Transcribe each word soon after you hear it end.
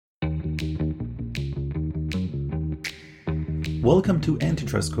Welcome to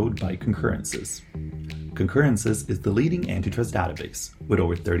Antitrust Code by Concurrences. Concurrences is the leading antitrust database with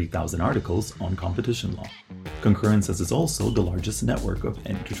over 30,000 articles on competition law. Concurrences is also the largest network of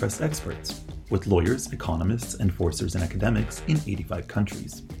antitrust experts, with lawyers, economists, enforcers, and academics in 85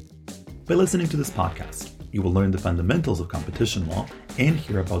 countries. By listening to this podcast, you will learn the fundamentals of competition law and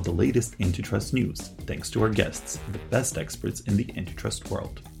hear about the latest antitrust news, thanks to our guests, the best experts in the antitrust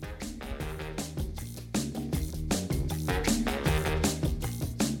world.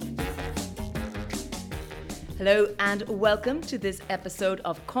 Hello and welcome to this episode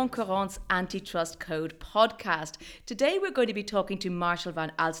of Concurrence Antitrust Code podcast. Today we're going to be talking to Marshall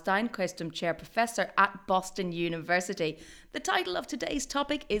van Alstyne, Custom Chair Professor at Boston University. The title of today's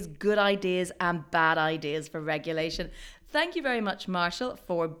topic is Good Ideas and Bad Ideas for Regulation. Thank you very much, Marshall,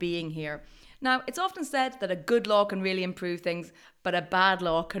 for being here. Now, it's often said that a good law can really improve things, but a bad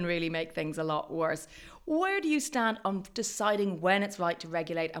law can really make things a lot worse. Where do you stand on deciding when it's right to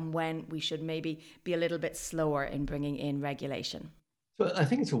regulate and when we should maybe be a little bit slower in bringing in regulation? So I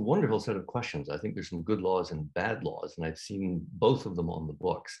think it's a wonderful set of questions. I think there's some good laws and bad laws, and I've seen both of them on the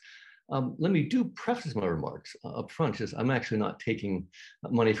books. Let me preface my remarks up front. I'm actually not taking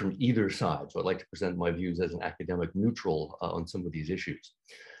money from either side, so I'd like to present my views as an academic neutral on some of these issues.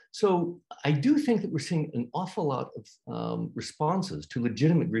 So I do think that we're seeing an awful lot of responses to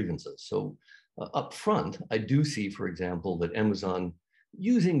legitimate grievances. So up front, I do see, for example, that Amazon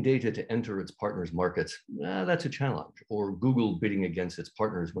using data to enter its partners' markets, that's a challenge. Or Google bidding against its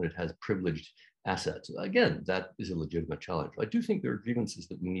partners when it has privileged assets. Again, that is a legitimate challenge. I do think there are grievances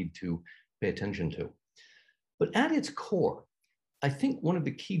that we need to pay attention to. But at its core, I think one of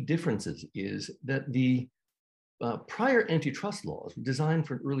the key differences is that the prior antitrust laws were designed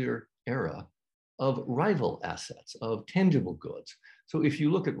for an earlier era of rival assets, of tangible goods. So if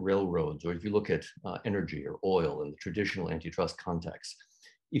you look at railroads, or if you look at energy or oil in the traditional antitrust context,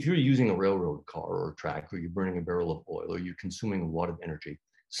 if you're using a railroad car or track, or you're burning a barrel of oil, or you're consuming a lot of energy,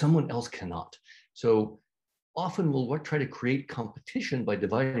 someone else cannot. So often we'll try to create competition by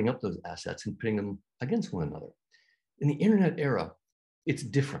dividing up those assets and pitting them against one another. In the internet era, it's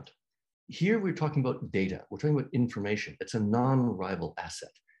different. Here we're talking about data, we're talking about information. It's a non-rival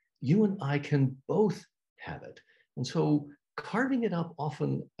asset. You and I can both have it. And so carving it up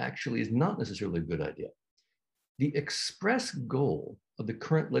often actually is not necessarily a good idea. The express goal of the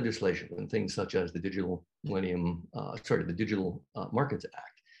current legislation and things such as the Digital Markets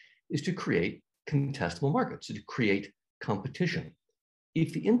Act is to create contestable markets, to create competition.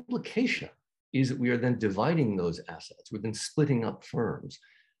 If the implication is that we are then dividing those assets, we're then splitting up firms,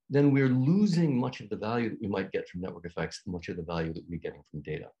 then we're losing much of the value that we might get from network effects, much of the value that we're getting from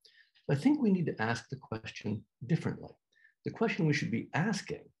data. So I think we need to ask the question differently. The question we should be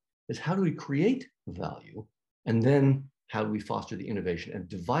asking is, how do we create value? And then how do we foster the innovation and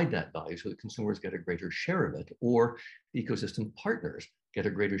divide that value so that consumers get a greater share of it, or the ecosystem partners get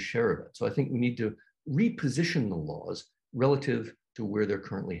a greater share of it? So I think we need to reposition the laws relative to where they're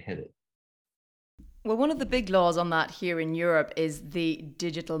currently headed. Well, one of the big laws on that here in Europe is the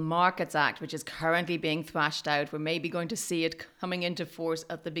Digital Markets Act, which is currently being thrashed out. We're maybe going to see it coming into force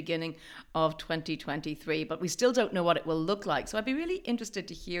at the beginning of 2023, but we still don't know what it will look like. So I'd be really interested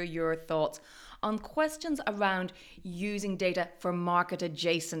to hear your thoughts on questions around using data for market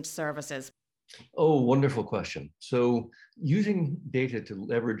adjacent services. Oh, wonderful question. So using data to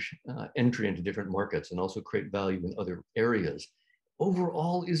leverage entry into different markets and also create value in other areas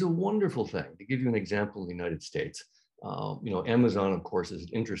overall is a wonderful thing. To give you an example in the United States, Amazon, of course, is an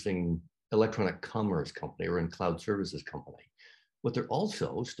interesting electronic commerce company or in cloud services company. But they're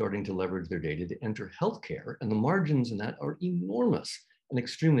also starting to leverage their data to enter healthcare, and the margins in that are enormous and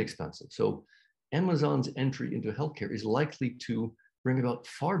extremely expensive. So Amazon's entry into healthcare is likely to bring about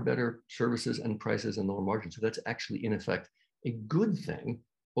far better services and prices and lower margins. So that's actually, in effect, a good thing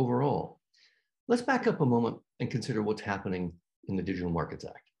overall. Let's back up a moment and consider what's happening in the Digital Markets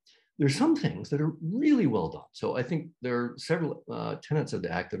Act. There's some things that are really well done. So I think there are several tenets of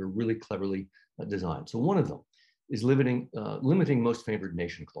the act that are really cleverly designed. So one of them is limiting most favored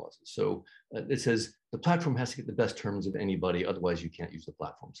nation clauses. So it says the platform has to get the best terms of anybody, otherwise you can't use the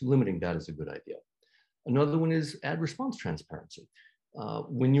platform. So limiting that is a good idea. Another one is ad response transparency.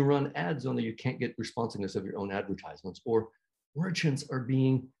 When you run ads on there, you can't get responsiveness of your own advertisements, or merchants are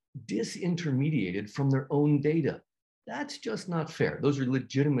being disintermediated from their own data. That's just not fair. Those are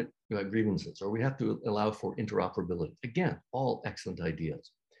legitimate grievances, or we have to allow for interoperability. Again, all excellent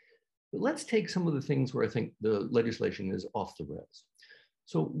ideas. But let's take some of the things where I think the legislation is off the rails.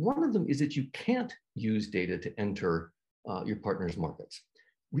 So one of them is that you can't use data to enter your partner's markets.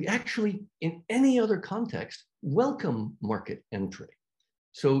 We actually, in any other context, welcome market entry.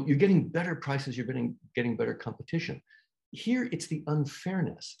 So you're getting better prices, you're getting better competition. Here, it's the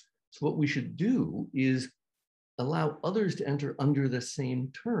unfairness. So what we should do is allow others to enter under the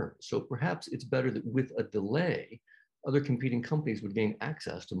same terms. So perhaps it's better that with a delay, other competing companies would gain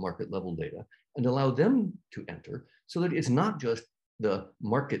access to market level data and allow them to enter, so that it's not just the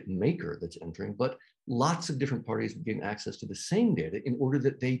market maker that's entering, but lots of different parties would gain access to the same data in order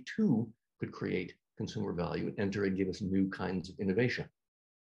that they too could create consumer value and enter and give us new kinds of innovation.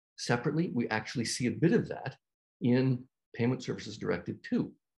 Separately, we actually see a bit of that in Payment Services Directive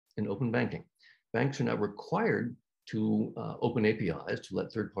 2 in open banking. Banks are now required to open APIs to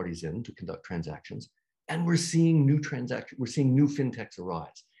let third parties in to conduct transactions. And we're seeing new fintechs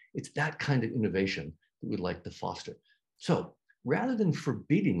arise. It's that kind of innovation that we'd like to foster. So rather than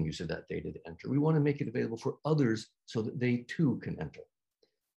forbidding use of that data to enter, we want to make it available for others so that they too can enter.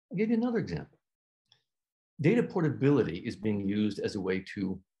 I'll give you another example. Data portability is being used as a way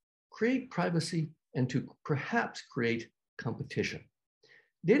to create privacy and to perhaps create competition.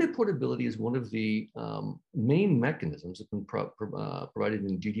 Data portability is one of the main mechanisms that have been provided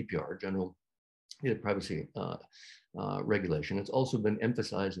in GDPR, General Data Privacy Regulation. It's also been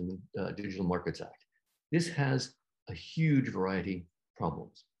emphasized in the Digital Markets Act. This has a huge variety of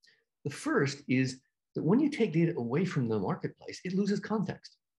problems. The first is that when you take data away from the marketplace, it loses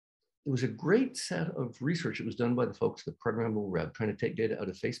context. There was a great set of research that was done by the folks at Programmable Web trying to take data out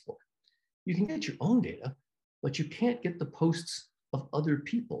of Facebook. You can get your own data, but you can't get the posts of other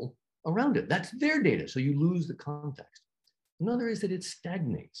people around it. That's their data, so you lose the context. Another is that it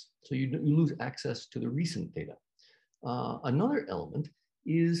stagnates, so you lose access to the recent data. Another element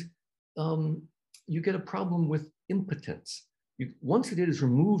is you get a problem with impotence. Once the data is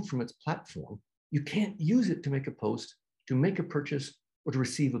removed from its platform, you can't use it to make a post, to make a purchase, or to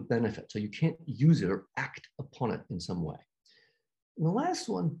receive a benefit. So you can't use it or act upon it in some way. And the last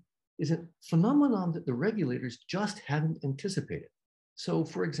one is a phenomenon that the regulators just haven't anticipated. So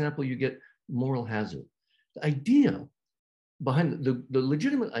for example, you get moral hazard. The idea behind the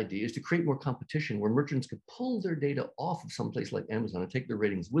legitimate idea is to create more competition where merchants could pull their data off of someplace like Amazon and take their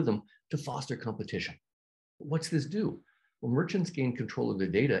ratings with them to foster competition. But what's this do? Well, merchants gain control of their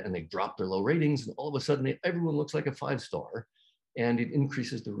data and they drop their low ratings, and all of a sudden everyone looks like a 5-star, and it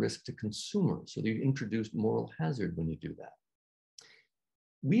increases the risk to consumers. So you've introduced moral hazard when you do that.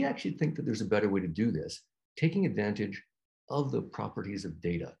 We actually think that there's a better way to do this, taking advantage of the properties of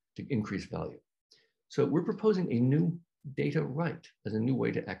data to increase value. So we're proposing a new data right as a new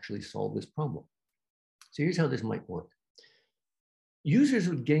way to actually solve this problem. So here's how this might work. Users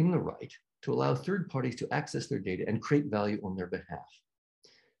would gain the right to allow third parties to access their data and create value on their behalf.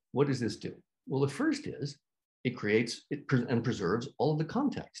 What does this do? Well, the first is it creates and preserves all of the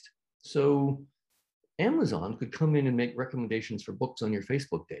context. So Amazon could come in and make recommendations for books on your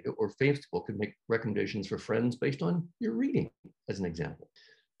Facebook data, or Facebook could make recommendations for friends based on your reading, as an example.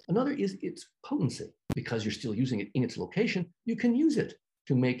 Another is its potency. Because you're still using it in its location, you can use it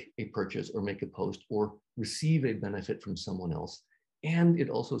to make a purchase or make a post or receive a benefit from someone else. And it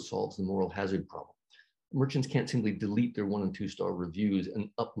also solves the moral hazard problem. Merchants can't simply delete their 1- and 2-star reviews and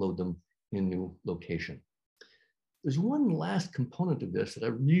upload them in a new location. There's one last component of this that I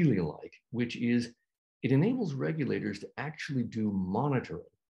really like, which is it enables regulators to actually do monitoring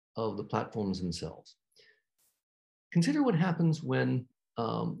of the platforms themselves. Consider what happens when,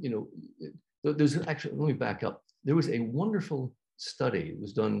 there's actually, let me back up. There was a wonderful study. It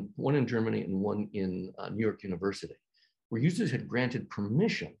was done, one in Germany and one in New York University, where users had granted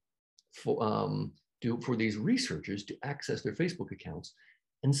permission for these researchers to access their Facebook accounts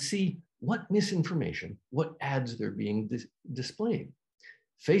and see what misinformation, what ads they're being displayed.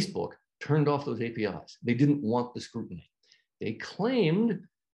 Facebook turned off those APIs. They didn't want the scrutiny. They claimed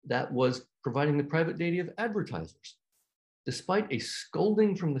that was providing the private data of advertisers. Despite a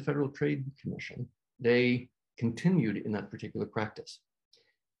scolding from the Federal Trade Commission, they continued in that particular practice.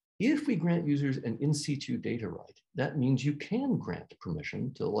 If we grant users an in situ data right, that means you can grant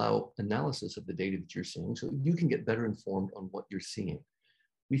permission to allow analysis of the data that you're seeing so you can get better informed on what you're seeing.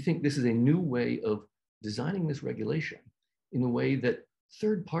 We think this is a new way of designing this regulation in a way that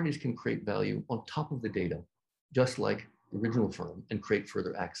third parties can create value on top of the data, just like the original firm, and create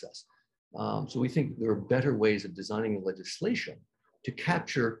further access. So we think there are better ways of designing the legislation to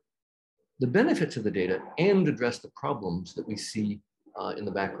capture the benefits of the data and address the problems that we see in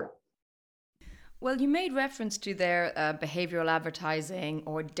the background. Well, you made reference to their behavioral advertising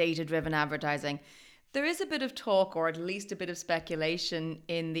or data-driven advertising. There is a bit of talk, or at least a bit of speculation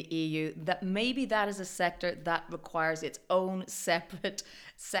in the EU, that maybe that is a sector that requires its own separate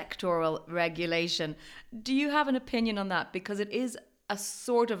sectoral regulation. Do you have an opinion on that? Because it is a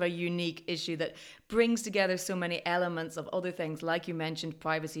sort of a unique issue that brings together so many elements of other things, like you mentioned,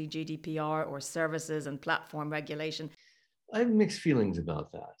 privacy, GDPR, or services and platform regulation. I have mixed feelings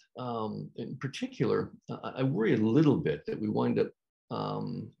about that. In particular, I worry a little bit that we wind up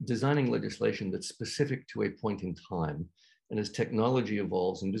designing legislation that's specific to a point in time. And as technology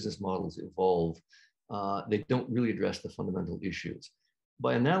evolves and business models evolve, they don't really address the fundamental issues.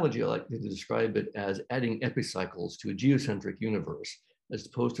 By analogy, I like to describe it as adding epicycles to a geocentric universe, as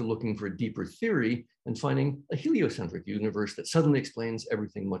opposed to looking for a deeper theory and finding a heliocentric universe that suddenly explains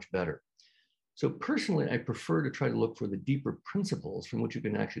everything much better. So personally, I prefer to try to look for the deeper principles from which you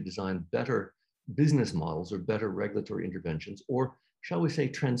can actually design better business models or better regulatory interventions, or shall we say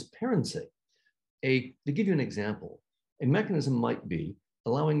transparency. To give you an example, a mechanism might be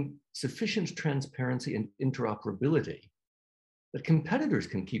allowing sufficient transparency and interoperability that competitors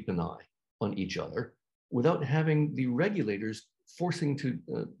can keep an eye on each other without having the regulators forcing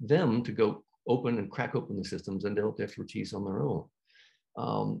them to go open and crack open the systems and develop expertise on their own.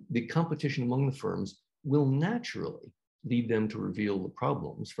 The competition among the firms will naturally lead them to reveal the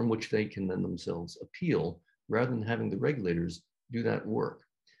problems from which they can then themselves appeal, rather than having the regulators do that work.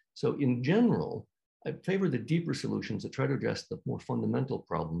 So in general, I favor the deeper solutions that try to address the more fundamental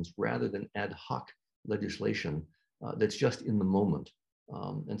problems rather than ad hoc legislation that's just in the moment,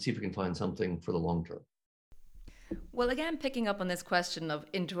 and see if we can find something for the long term. Well, again, picking up on this question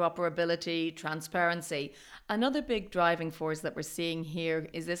of interoperability, transparency, another big driving force that we're seeing here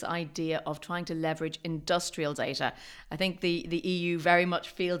is this idea of trying to leverage industrial data. I think the EU very much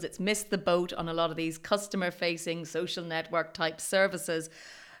feels it's missed the boat on a lot of these customer-facing social network type services.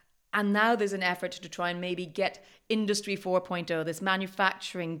 And now there's an effort to try and maybe get Industry 4.0, this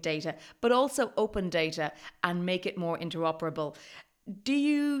manufacturing data, but also open data, and make it more interoperable. Do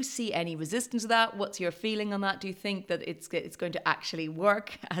you see any resistance to that? What's your feeling on that? Do you think that it's going to actually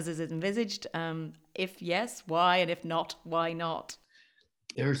work as is envisaged? If yes, why? And if not, why not?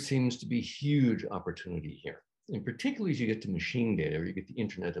 There seems to be huge opportunity here. And particularly as you get to machine data, or you get the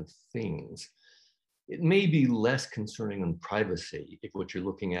Internet of Things, it may be less concerning on privacy if what you're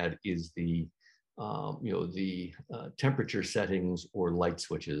looking at is the temperature settings or light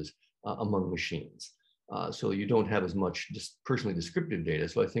switches among machines. So you don't have as much just personally descriptive data.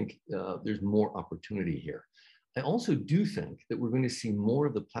 So I think there's more opportunity here. I also do think that we're going to see more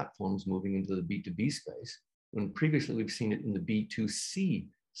of the platforms moving into the B2B space, when previously we've seen it in the B2C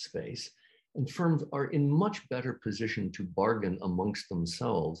space. And firms are in much better position to bargain amongst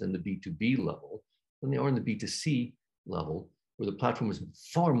themselves in the B2B level than they are in the B2C level, where the platform is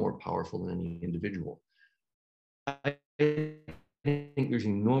far more powerful than any individual. I think there's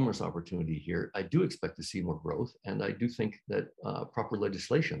enormous opportunity here. I do expect to see more growth, and I do think that proper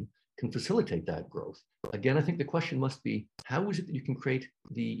legislation can facilitate that growth. Again, I think the question must be, how is it that you can create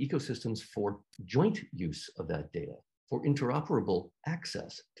the ecosystems for joint use of that data, for interoperable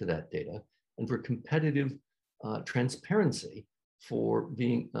access to that data, and for competitive transparency, for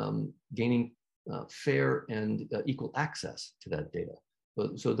gaining fair and equal access to that data.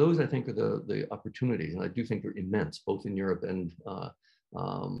 So those, I think, are the opportunities, and I do think they're immense, both in Europe and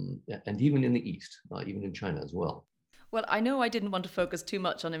even in the East, even in China as well. Well, I know I didn't want to focus too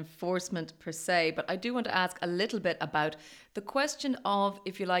much on enforcement per se, but I do want to ask a little bit about the question of,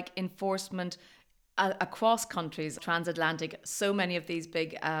 if you like, enforcement across countries, transatlantic. So many of these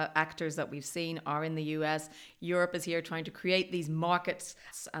big actors that we've seen are in the US. Europe is here trying to create these markets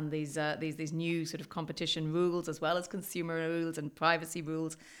and these new sort of competition rules, as well as consumer rules and privacy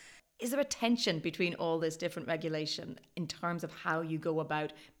rules. Is there a tension between all this different regulation in terms of how you go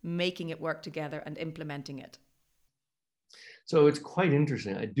about making it work together and implementing it? So it's quite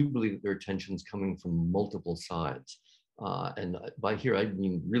interesting. I do believe that there are tensions coming from multiple sides. And by here, I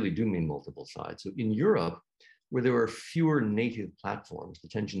really do mean multiple sides. So in Europe, where there are fewer native platforms, the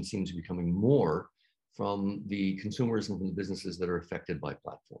tension seems to be coming more from the consumers and from the businesses that are affected by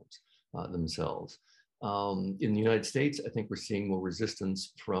platforms themselves. In the United States, I think we're seeing more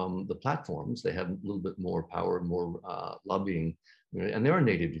resistance from the platforms. They have a little bit more power, more lobbying, and they are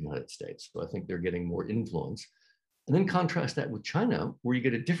native to the United States. So I think they're getting more influence. And then contrast that with China, where you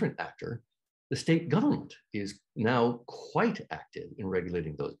get a different actor. The state government is now quite active in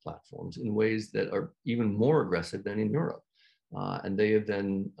regulating those platforms in ways that are even more aggressive than in Europe. And they have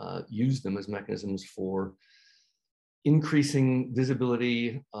then used them as mechanisms for increasing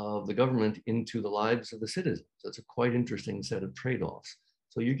visibility of the government into the lives of the citizens. That's a quite interesting set of trade-offs.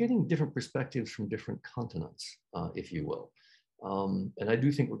 So you're getting different perspectives from different continents, if you will. And I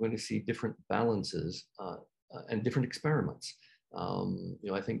do think we're going to see different balances and different experiments.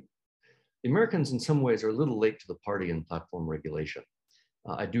 I think the Americans in some ways are a little late to the party in platform regulation.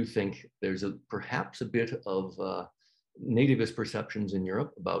 I do think there's perhaps a bit of nativist perceptions in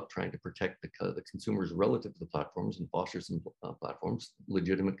Europe about trying to protect the consumers relative to the platforms and foster some platforms,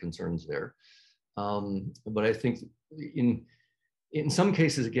 legitimate concerns there. But I think in some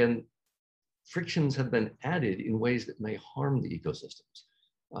cases, again, frictions have been added in ways that may harm the ecosystems.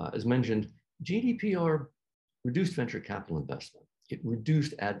 As mentioned, GDPR reduced venture capital investment. It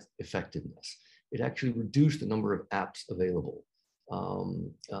reduced ad effectiveness. It actually reduced the number of apps available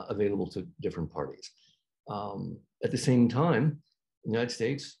to different parties. At the same time, in the United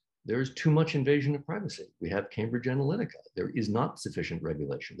States, there's too much invasion of privacy. We have Cambridge Analytica. There is not sufficient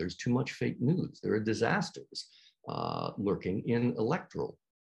regulation. There's too much fake news. There are disasters lurking in electoral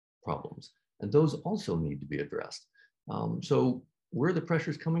problems. And those also need to be addressed. So where are the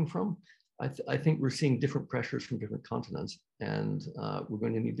pressures coming from? I think we're seeing different pressures from different continents. And we're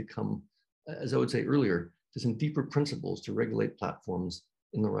going to need to come, as I would say earlier, to some deeper principles to regulate platforms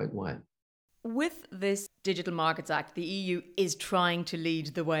in the right way. With this Digital Markets Act, the EU is trying to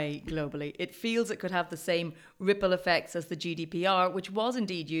lead the way globally. It feels it could have the same ripple effects as the GDPR, which was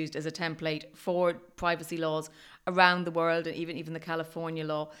indeed used as a template for privacy laws around the world, and even the California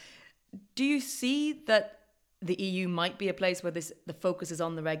law. Do you see that the EU might be a place where the focus is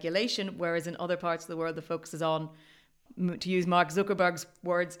on the regulation, whereas in other parts of the world the focus is on, to use Mark Zuckerberg's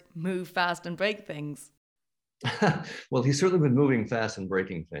words, move fast and break things? Well, he's certainly been moving fast and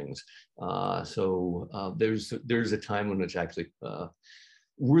breaking things. So there's a time when it's actually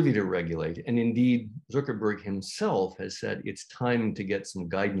worthy to regulate. And indeed, Zuckerberg himself has said it's time to get some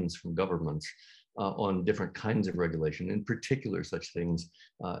guidance from governments on different kinds of regulation, in particular such things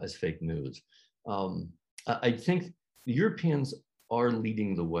as fake news. I think the Europeans are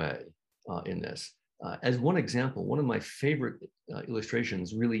leading the way in this. As one example, one of my favorite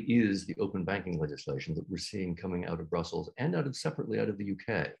illustrations really is the open banking legislation that we're seeing coming out of Brussels and separately out of the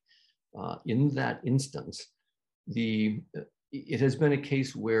UK. In that instance, it has been a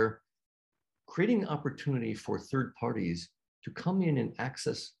case where creating opportunity for third parties to come in and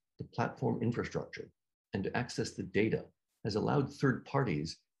access the platform infrastructure and to access the data has allowed third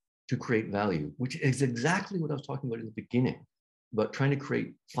parties to create value, which is exactly what I was talking about in the beginning, but trying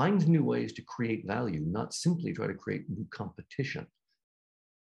to find new ways to create value, not simply try to create new competition.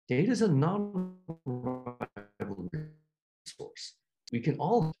 Data is a non-rival resource.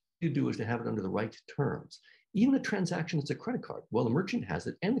 All we do is to have it under the right terms. Even a transaction that's a credit card, well, the merchant has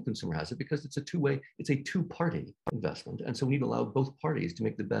it and the consumer has it because it's a two-party investment. And so we need to allow both parties to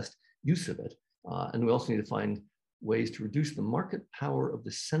make the best use of it. And we also need to find ways to reduce the market power of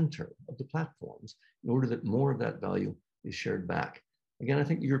the center of the platforms in order that more of that value is shared back. Again, I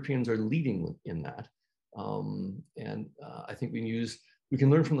think Europeans are leading in that. I think we can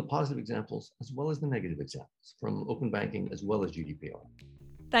learn from the positive examples as well as the negative examples from open banking as well as GDPR.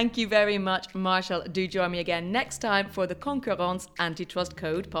 Thank you very much, Marshall. Do join me again next time for the Concurrence Antitrust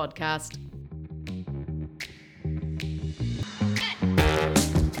Code podcast.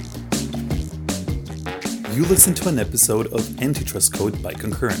 You listened to an episode of Antitrust Code by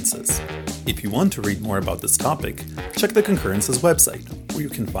Concurrences. If you want to read more about this topic, check the Concurrences website, where you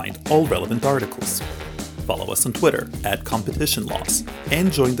can find all relevant articles. Follow us on Twitter @CompetitionLaws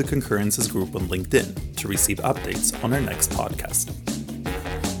and join the Concurrences group on LinkedIn to receive updates on our next podcast.